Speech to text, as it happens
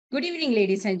Good evening,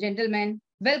 ladies and gentlemen.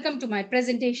 Welcome to my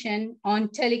presentation on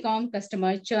telecom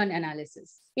customer churn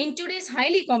analysis. In today's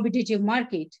highly competitive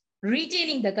market,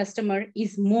 retaining the customer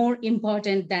is more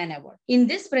important than ever. In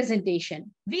this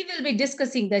presentation, we will be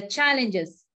discussing the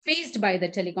challenges faced by the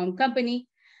telecom company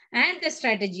and the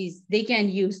strategies they can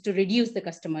use to reduce the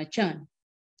customer churn.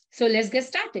 So let's get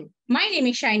started. My name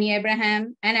is Shiny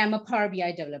Abraham, and I'm a Power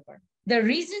BI developer. The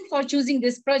reason for choosing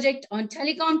this project on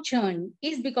telecom churn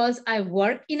is because I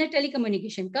work in a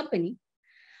telecommunication company.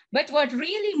 But what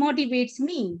really motivates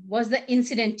me was the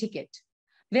incident ticket,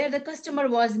 where the customer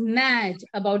was mad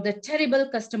about the terrible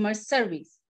customer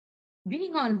service,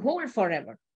 being on hold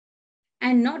forever,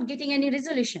 and not getting any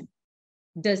resolution.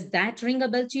 Does that ring a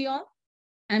bell to you all?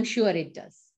 I'm sure it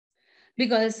does.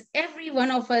 Because every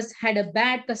one of us had a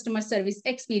bad customer service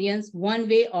experience one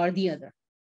way or the other.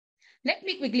 Let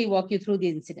me quickly walk you through the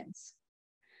incidents.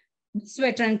 This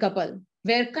veteran couple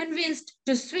were convinced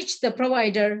to switch the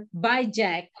provider by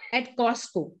Jack at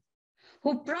Costco,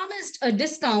 who promised a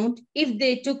discount if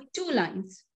they took 2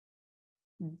 lines.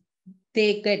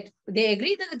 They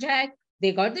agreed with Jack,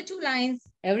 they got the 2 lines,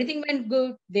 everything went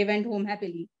good, they went home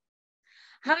happily.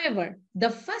 However, the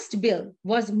first bill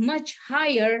was much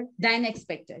higher than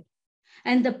expected,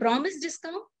 and the promised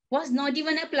discount was not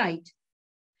even applied.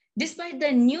 Despite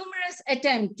the numerous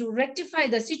attempts to rectify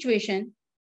the situation,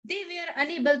 they were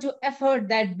unable to afford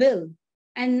that bill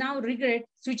and now regret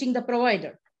switching the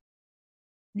provider.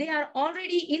 They are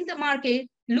already in the market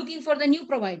looking for the new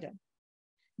provider.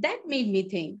 That made me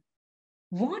think,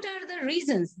 what are the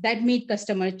reasons that made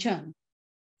customer churn?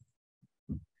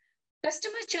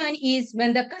 Customer churn is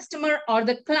when the customer or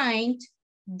the client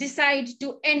decide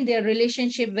to end their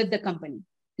relationship with the company,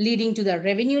 leading to the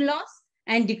revenue loss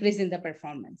and decrease in the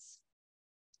performance.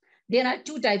 There are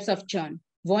 2 types of churn: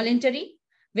 voluntary,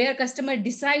 where customer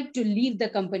decide to leave the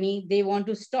company, they want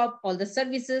to stop all the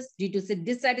services due to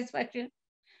dissatisfaction,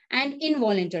 and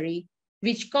involuntary,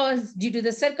 which cause due to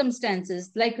the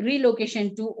circumstances like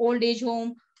relocation to old age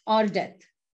home or death.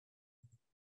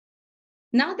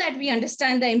 Now that we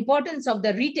understand the importance of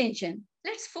the retention,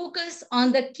 let's focus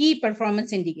on the key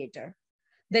performance indicator,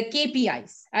 the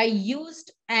KPIs I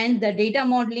used and the data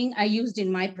modeling I used in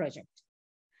my project.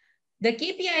 The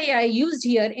KPI I used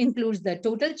here includes the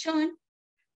total churn,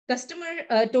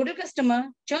 total customer,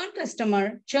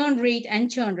 churn rate,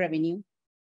 and churn revenue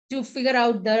to figure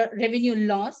out the revenue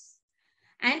loss.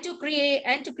 And to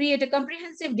create a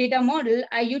comprehensive data model,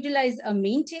 I utilize a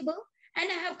main table, and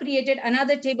I have created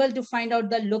another table to find out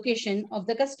the location of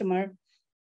the customer,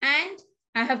 and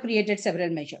I have created several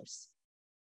measures.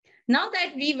 Now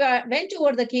that we went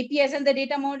over the KPIs and the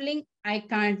data modeling, I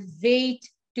can't wait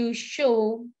to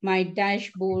show my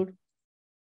dashboard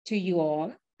to you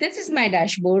all. This is my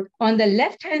dashboard. On the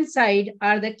left-hand side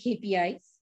are the KPIs.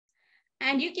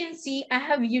 And you can see I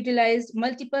have utilized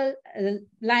multiple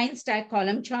line stack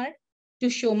column chart to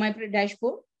show my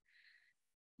dashboard.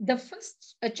 The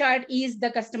first chart is the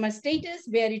customer status,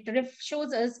 where it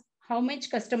shows us how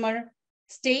much customer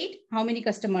stayed, how many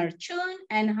customer churn,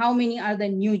 and how many are the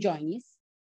new joinees.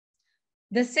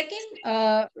 The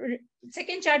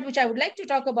second chart, which I would like to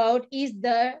talk about, is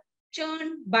the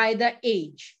churn by the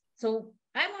age. So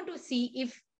I want to see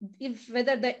if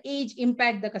whether the age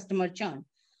impact the customer churn.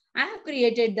 I have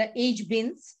created the age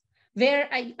bins, where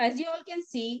as you all can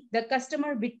see, the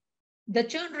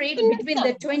churn rate between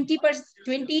the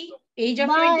 20 age of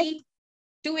 20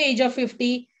 to age of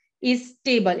 50 is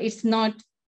stable. It's not,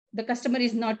 the customer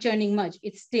is not churning much,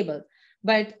 it's stable.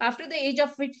 But after the age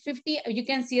of 50, you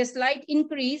can see a slight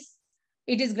increase.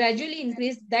 It is gradually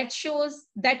increased. That shows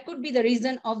that could be the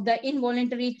reason of the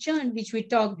involuntary churn, which we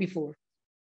talked before.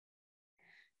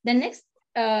 The next,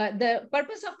 the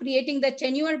purpose of creating the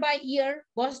tenure by year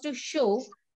was to show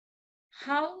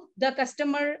how the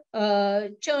customer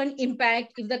churn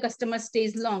impact if the customer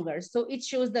stays longer. So it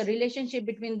shows the relationship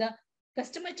between the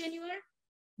customer tenure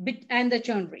and the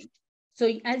churn rate. So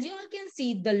as you all can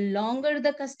see, the longer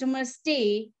the customer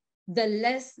stay, the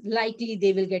less likely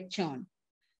they will get churn.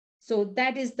 So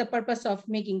that is the purpose of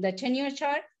making the tenure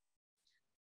chart.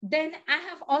 Then I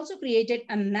have also created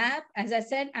a map. As I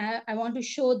said, I want to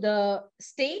show the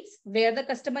states where the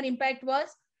customer impact was.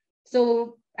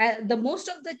 So the most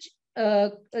of the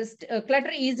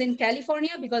clutter is in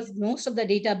California, because most of the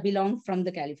data belong from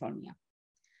the California.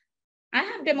 I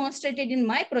have demonstrated in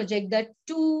my project that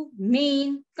 2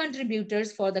 main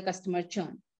contributors for the customer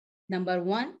churn. Number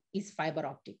 1 is fiber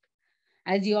optic.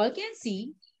 As you all can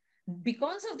see,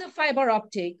 because of the fiber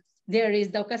optic,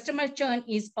 the customer churn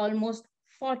is almost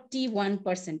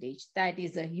 41%. That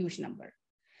is a huge number.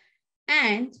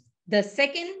 And The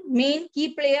second main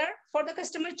key player for the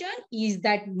customer churn is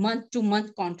that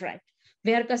month-to-month contract,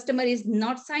 where customer is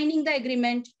not signing the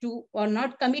agreement to or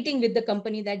not committing with the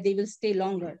company that they will stay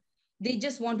longer. They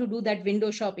just want to do that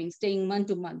window shopping, staying month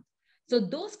to month. So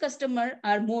those customers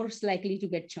are most likely to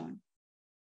get churned.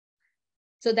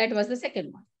 So that was the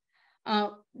second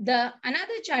one. The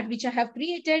another chart which I have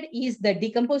created is the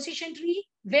decomposition tree,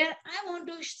 where I want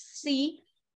to see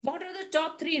what are the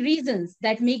top 3 reasons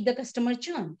that make the customer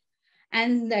churn.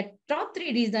 And the top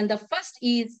 3 reasons, the first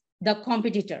is the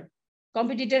competitor.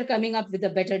 Competitor coming up with a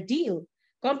better deal.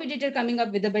 Competitor coming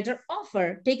up with a better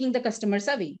offer, taking the customers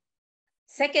away.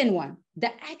 Second one,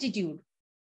 the attitude.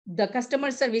 The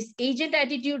customer service agent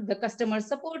attitude, the customer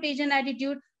support agent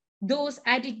attitude, those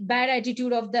bad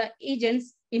attitude of the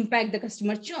agents impact the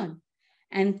customer churn.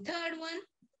 And third one,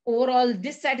 overall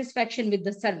dissatisfaction with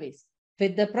the service,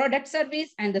 with the product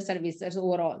service and the services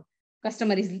overall.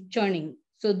 Customer is churning.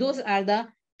 So those are the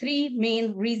 3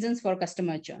 main reasons for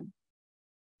customer churn.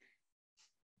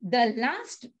 The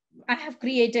last, I have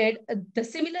created the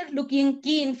similar looking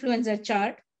key influencer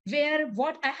chart, where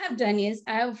what I have done is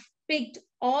I have picked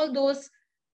all those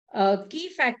key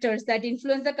factors that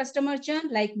influence the customer churn,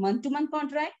 like month-to-month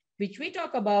contract, which we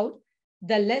talk about.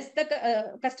 The less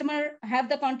the customer have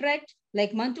the contract,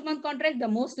 like month-to-month contract, the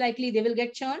most likely they will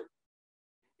get churn.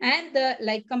 And the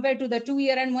like compared to the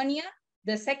 2-year and 1 year,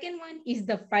 the second one is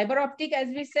the fiber optic. As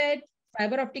we said,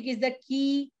 fiber optic is the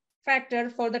key factor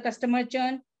for the customer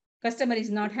churn. Customer is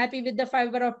not happy with the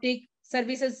fiber optic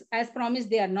services as promised,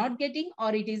 they are not getting,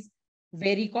 or it is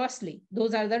very costly.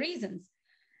 Those are the reasons.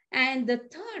 And the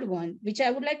third one, which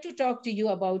I would like to talk to you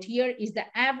about here, is the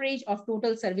average of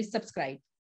total service subscribed.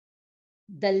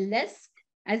 The less,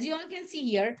 as you all can see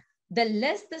here, the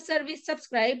less the service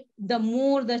subscribed, the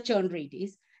more the churn rate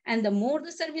is. And the more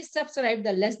the service subscribed,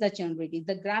 the less the churn rate is.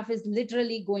 The graph is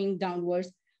literally going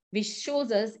downwards, which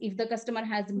shows us if the customer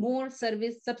has more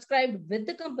service subscribed with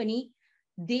the company,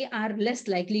 they are less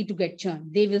likely to get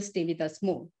churned. They will stay with us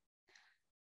more.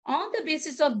 On the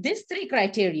basis of these 3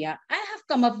 criteria, I have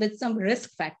come up with some risk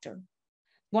factor.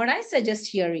 What I suggest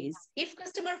here is, if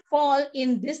customer fall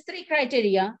in these 3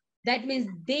 criteria, that means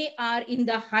they are in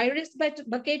the high risk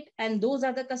bucket, and those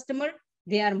are the customer,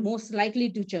 they are most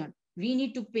likely to churn. We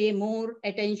need to pay more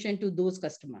attention to those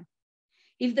customers.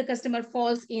 If the customer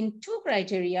falls in 2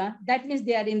 criteria, that means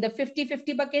they are in the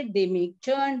 50-50 bucket, they may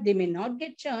churn, they may not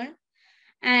get churned.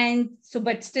 And so,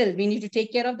 but still, we need to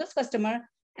take care of this customer.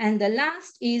 And the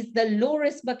last is the low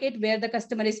risk bucket, where the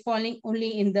customer is falling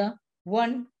only in the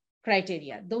 1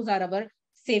 criteria. Those are our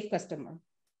safe customer,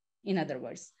 in other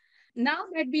words. Now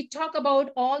that we talk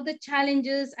about all the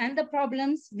challenges and the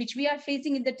problems which we are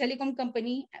facing in the telecom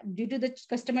company due to the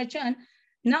customer churn,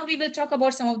 now we will talk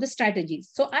about some of the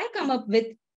strategies. So I come up with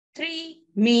 3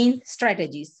 main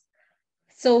strategies.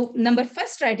 So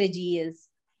first strategy is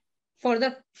for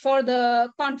the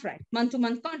contract,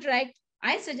 month-to-month contract,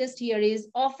 I suggest here is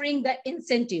offering the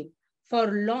incentive for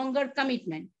longer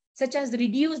commitment, such as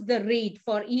reduce the rate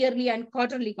for yearly and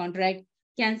quarterly contract,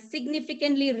 can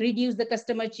significantly reduce the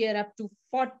customer churn up to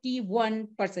 41%.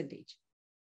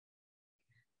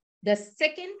 The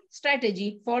second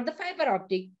strategy for the fiber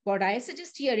optic, what I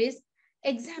suggest here is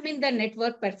examine the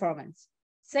network performance.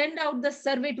 Send out the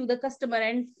survey to the customer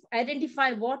and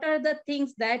identify what are the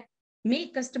things that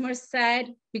make customers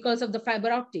sad because of the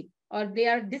fiber optic, or they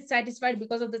are dissatisfied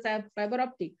because of the fiber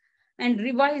optic, and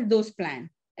revise those plans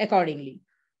accordingly.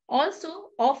 Also,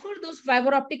 offer those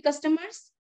fiber optic customers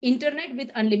internet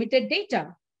with unlimited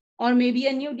data, or maybe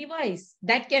a new device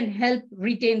that can help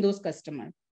retain those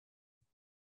customers.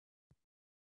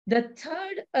 The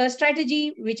third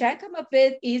strategy which I come up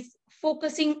with is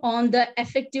focusing on the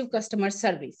effective customer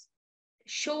service.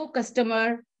 Show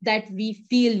customer that we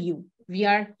feel you, we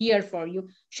are here for you.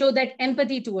 Show that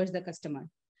empathy towards the customer.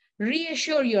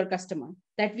 Reassure your customer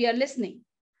that we are listening.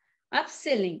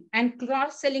 Upselling and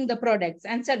cross-selling the products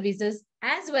and services,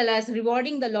 as well as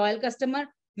rewarding the loyal customer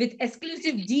with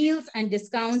exclusive deals and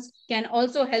discounts, can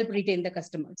also help retain the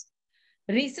customers.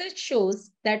 Research shows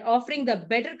that offering the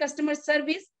better customer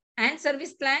service and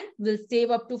service plan will save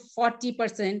up to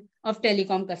 40% of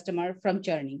telecom customer from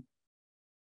churning.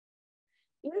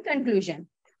 In conclusion,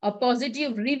 a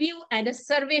positive review and a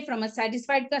survey from a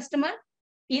satisfied customer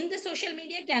in the social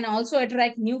media can also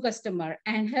attract new customer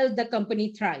and help the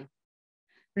company thrive.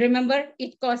 Remember,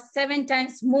 it costs 7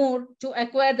 times more to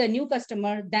acquire the new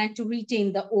customer than to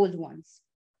retain the old ones.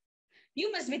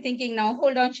 You must be thinking now,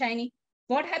 hold on, Shiny.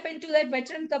 What happened to that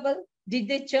veteran couple? Did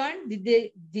they churn? Did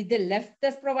they left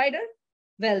this provider?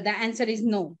 Well, the answer is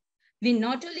no. We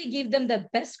not only give them the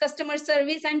best customer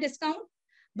service and discount,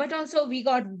 But also we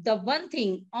got the one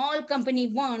thing all company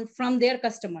want from their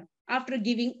customer after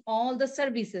giving all the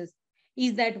services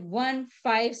is that 1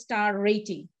 5-star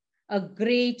rating, a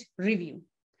great review.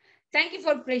 Thank you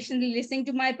for patiently listening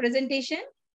to my presentation,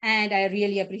 and I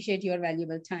really appreciate your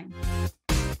valuable time.